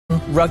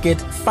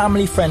rugged,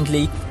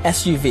 family-friendly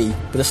SUV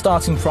with a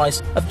starting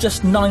price of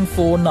just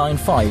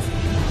 $9,495.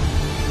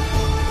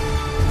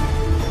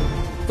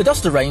 The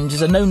Duster range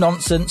is a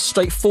no-nonsense,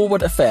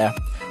 straightforward affair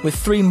with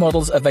 3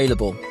 models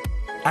available: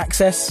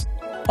 Access,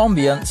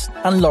 Ambience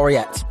and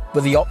Laureate,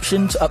 with the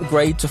option to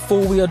upgrade to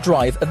 4-wheel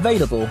drive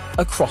available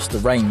across the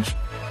range.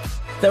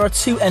 There are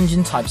 2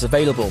 engine types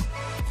available: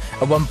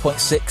 a 1.6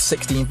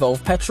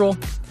 16-valve petrol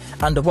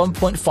and a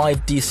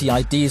 1.5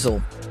 DCI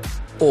diesel.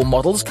 All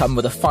models come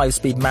with a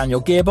 5-speed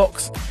manual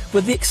gearbox,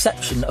 with the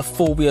exception of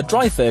 4-wheel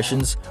drive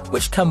versions,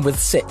 which come with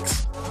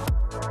 6.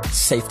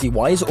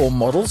 Safety-wise, all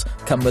models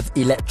come with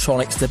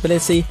electronic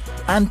stability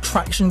and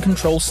traction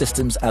control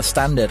systems as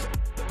standard.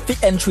 The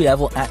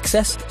entry-level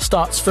Access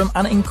starts from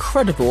an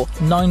incredible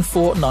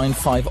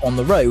 $9,495 on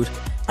the road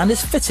and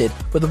is fitted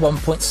with a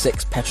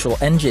 1.6 petrol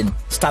engine.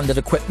 Standard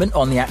equipment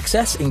on the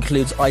Access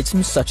includes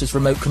items such as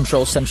remote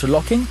control central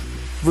locking,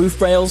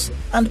 roof rails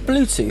and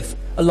Bluetooth,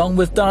 along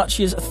with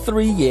Dacia's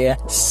 3-year,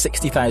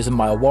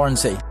 60,000-mile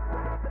warranty.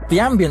 The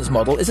Ambience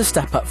model is a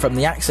step up from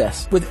the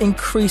Access, with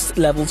increased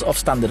levels of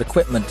standard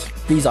equipment.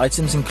 These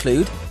items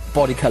include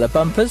body colour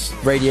bumpers,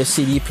 radio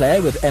CD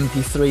player with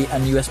MP3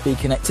 and USB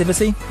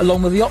connectivity,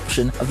 along with the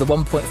option of the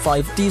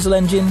 1.5 diesel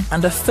engine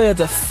and a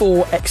further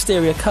 4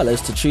 exterior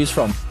colours to choose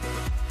from.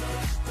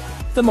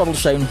 The model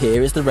shown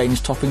here is the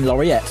range-topping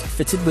Laureate,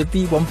 fitted with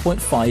the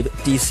 1.5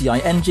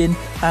 DCI engine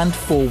and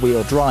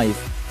 4-wheel drive.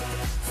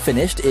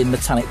 Finished in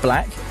metallic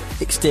black,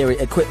 exterior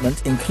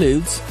equipment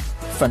includes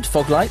front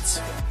fog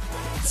lights,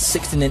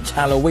 16-inch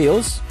alloy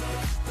wheels,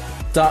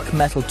 dark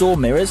metal door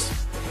mirrors,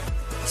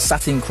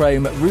 satin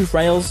chrome roof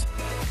rails,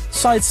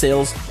 side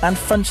seals and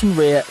front and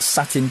rear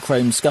satin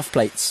chrome scuff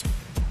plates.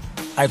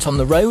 Out on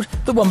the road,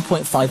 the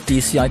 1.5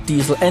 DCI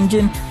diesel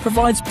engine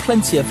provides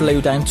plenty of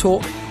low-down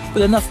torque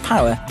with enough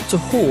power to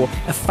haul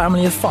a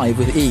family of 5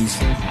 with ease.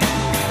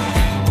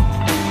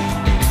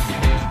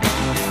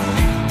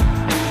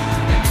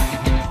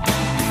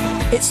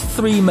 Its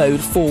 3-mode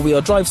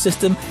 4-wheel drive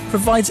system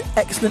provides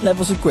excellent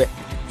levels of grip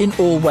in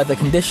all weather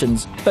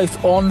conditions,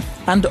 both on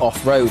and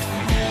off-road.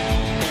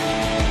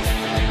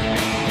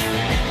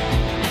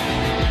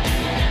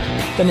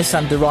 The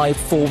Nissan-derived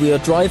 4-wheel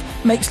drive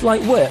makes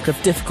light work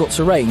of difficult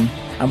terrain,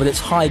 and with its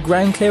high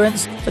ground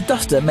clearance, the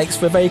Duster makes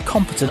for a very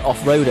competent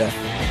off-roader.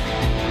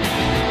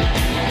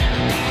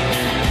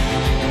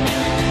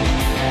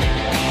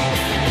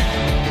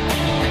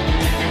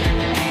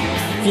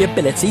 The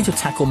ability to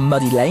tackle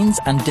muddy lanes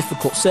and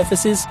difficult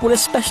surfaces will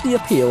especially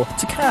appeal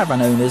to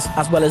caravan owners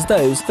as well as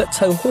those that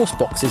tow horse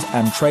boxes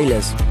and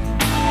trailers.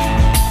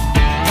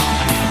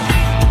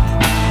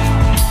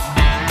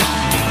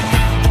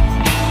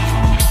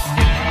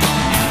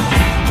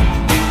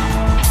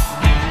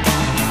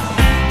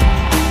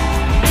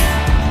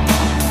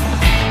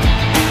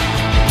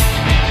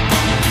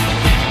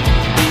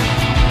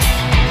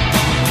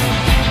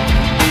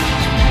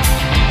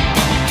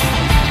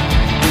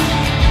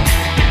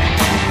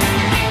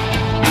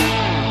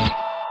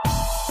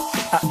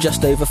 At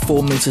just over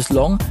 4 metres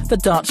long, the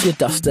Dacia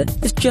Duster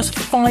is just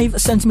 5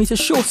 centimetres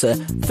shorter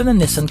than the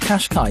Nissan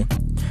Qashqai,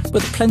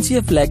 with plenty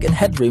of leg and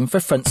headroom for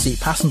front seat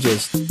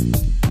passengers.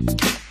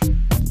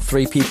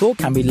 3 people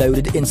can be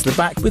loaded into the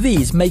back with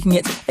ease, making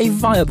it a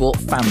viable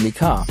family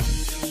car.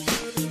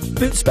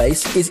 Boot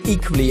space is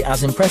equally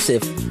as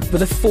impressive,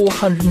 with a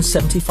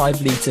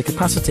 475-litre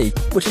capacity,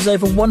 which is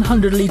over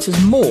 100 litres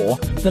more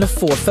than a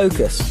Ford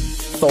Focus.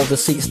 Fold the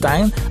seats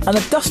down and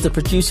the Duster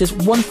produces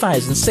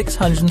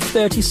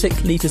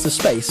 1,636 litres of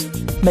space,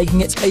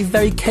 making it a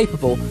very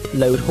capable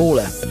load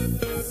hauler.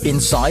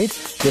 Inside,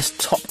 this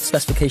top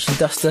specification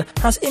Duster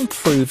has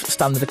improved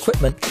standard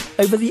equipment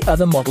over the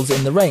other models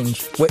in the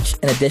range, which,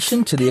 in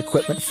addition to the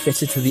equipment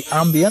fitted to the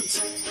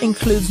Ambience,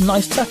 includes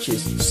nice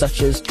touches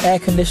such as air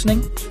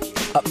conditioning,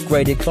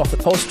 upgraded cloth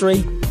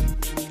upholstery,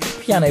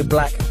 piano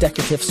black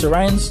decorative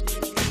surrounds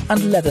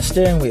and leather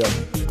steering wheel.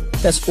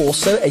 There's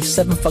also a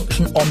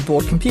 7-function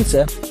onboard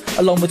computer,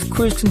 along with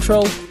cruise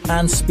control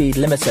and speed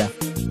limiter.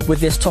 With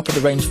this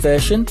top-of-the-range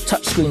version,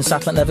 touchscreen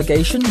satellite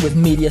navigation with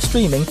media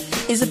streaming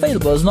is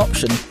available as an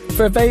option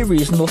for a very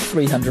reasonable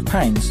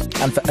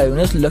 £300. And for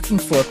owners looking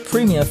for a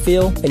premium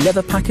feel, a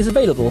leather pack is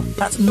available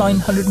at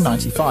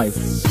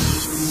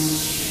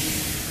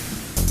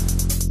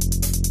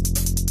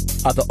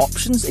 £995. Other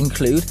options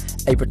include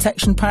a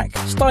protection pack,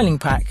 styling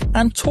pack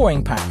and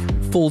touring pack.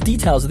 Full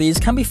details of these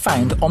can be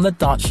found on the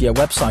Dacia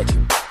website.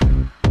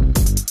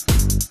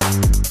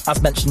 As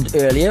mentioned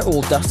earlier,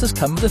 all Dusters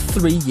come with a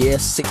 3-year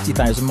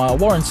 60,000-mile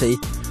warranty,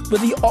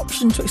 with the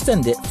option to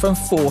extend it from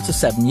 4 to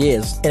 7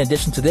 years. In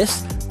addition to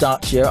this,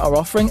 Dacia are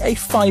offering a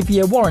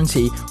 5-year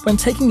warranty when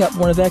taking up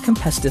one of their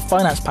competitive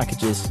finance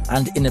packages,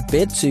 and in a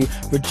bid to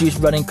reduce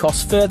running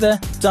costs further,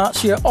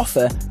 Dacia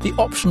offer the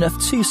option of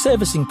 2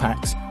 servicing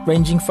packs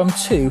ranging from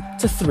 2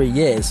 to 3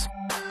 years.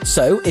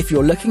 So, if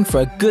you're looking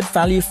for a good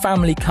value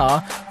family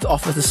car that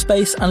offers the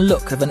space and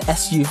look of an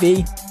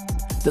SUV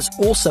that's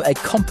also a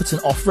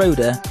competent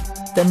off-roader,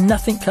 then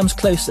nothing comes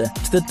closer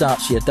to the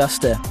Dacia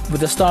Duster.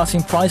 With a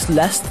starting price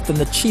less than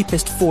the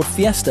cheapest Ford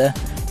Fiesta,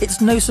 It's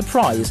no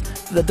surprise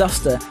that the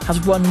Duster has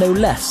won no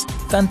less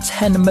than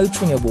 10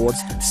 motoring awards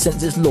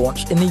since its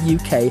launch in the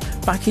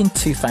UK back in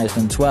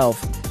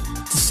 2012.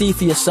 To see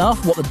for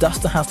yourself what the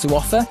Duster has to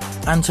offer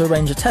and to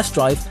arrange a test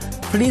drive,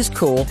 please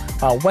call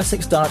our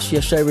Wessex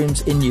Dacia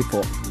showrooms in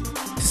Newport.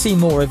 To see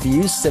more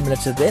reviews similar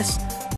to this,